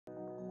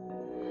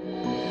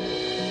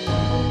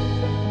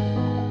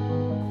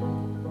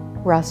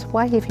Russ,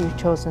 why have you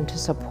chosen to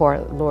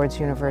support Lourdes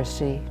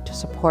University, to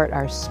support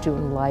our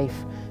student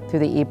life through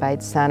the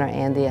Ebeid Center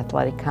and the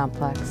athletic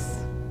complex?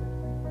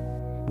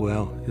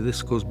 Well,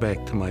 this goes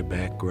back to my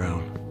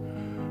background.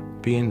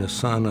 Being the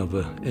son of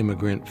an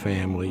immigrant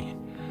family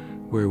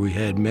where we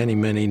had many,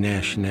 many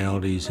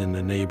nationalities in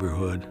the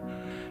neighborhood,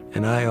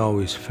 and I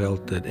always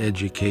felt that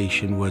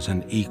education was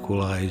an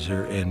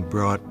equalizer and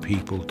brought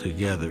people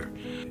together.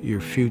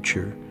 Your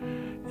future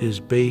is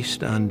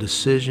based on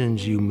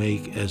decisions you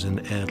make as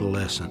an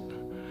adolescent.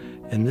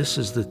 And this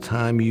is the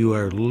time you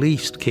are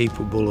least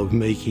capable of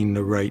making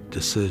the right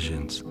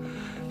decisions.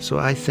 So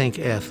I think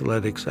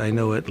athletics, I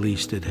know at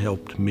least it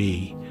helped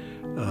me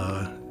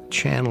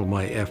channel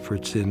my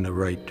efforts in the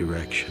right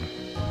direction.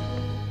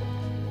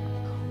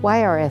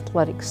 Why are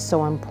athletics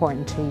so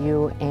important to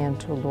you and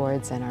to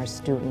Lourdes and our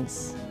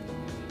students?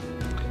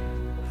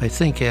 I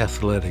think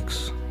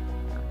athletics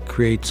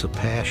creates a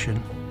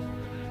passion.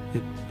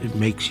 It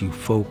makes you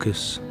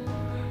focus.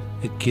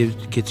 It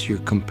gets your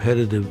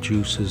competitive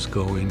juices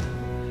going,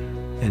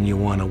 and you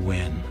want to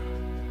win.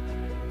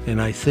 And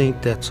I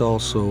think that's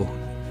also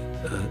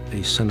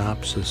a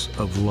synopsis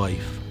of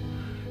life.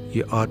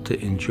 You ought to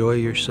enjoy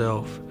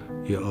yourself,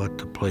 you ought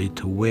to play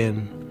to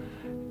win,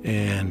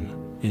 and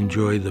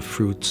enjoy the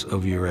fruits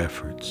of your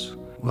efforts.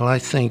 Well, I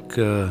think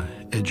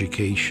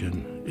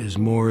education is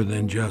more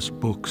than just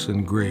books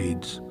and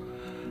grades.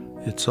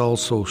 It's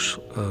also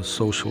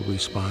social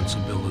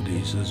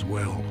responsibilities as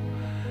well.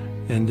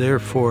 And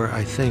therefore,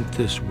 I think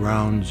this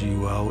rounds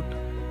you out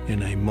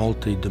in a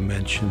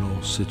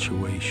multi-dimensional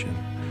situation.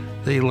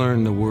 They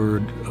learn the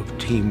word of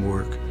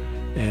teamwork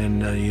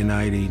and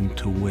uniting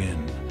to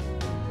win.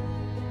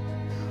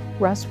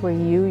 Russ, were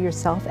you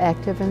yourself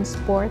active in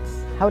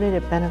sports? How did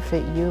it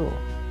benefit you?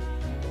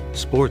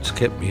 Sports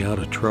kept me out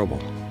of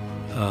trouble.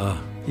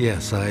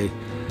 Yes, I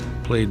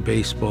played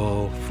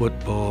baseball,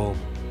 football,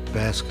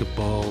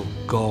 basketball,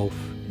 golf,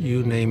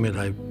 you name it,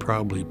 I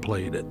probably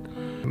played it.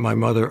 My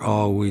mother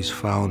always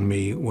found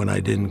me when I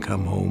didn't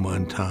come home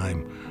on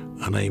time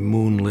on a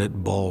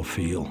moonlit ball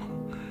field.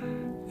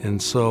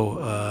 And so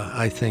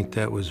I think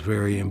that was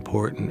very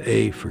important,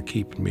 A, for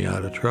keeping me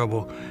out of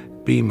trouble,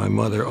 B, my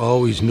mother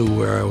always knew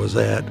where I was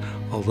at,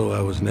 although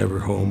I was never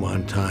home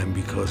on time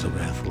because of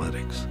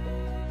athletics.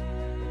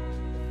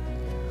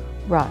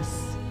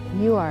 Russ,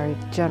 you are a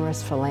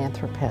generous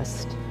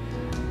philanthropist.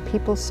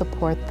 People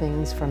support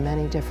things for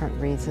many different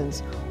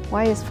reasons.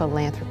 Why is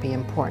philanthropy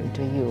important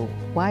to you?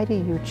 Why do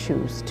you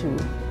choose to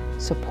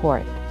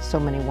support so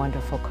many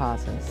wonderful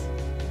causes?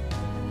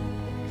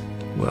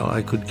 Well,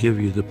 I could give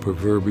you the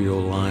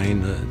proverbial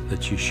line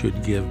that you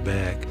should give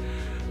back.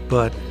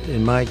 But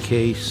in my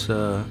case,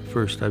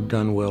 first, I've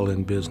done well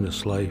in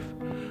business life.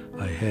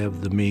 I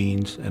have the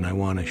means and I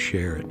want to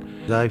share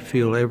it. I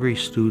feel every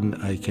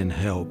student I can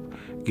help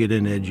get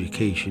an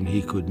education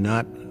he could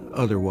not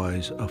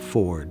otherwise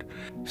afford.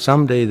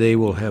 Someday they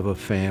will have a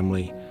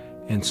family,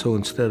 and so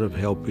instead of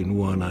helping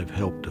one, I've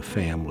helped a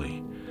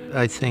family.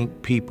 I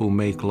think people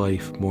make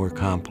life more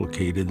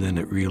complicated than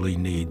it really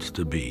needs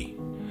to be.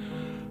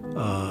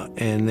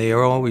 And they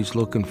are always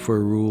looking for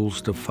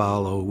rules to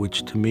follow,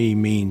 which to me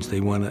means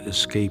they want to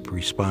escape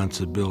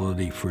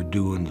responsibility for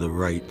doing the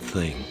right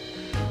thing.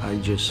 I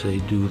just say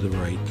do the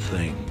right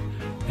thing,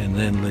 and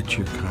then let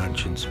your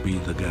conscience be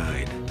the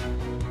guide.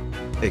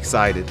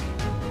 Excited.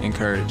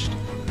 Encouraged.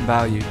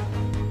 Valued.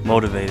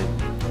 Motivated.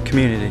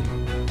 Community.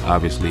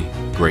 Obviously,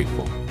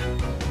 grateful.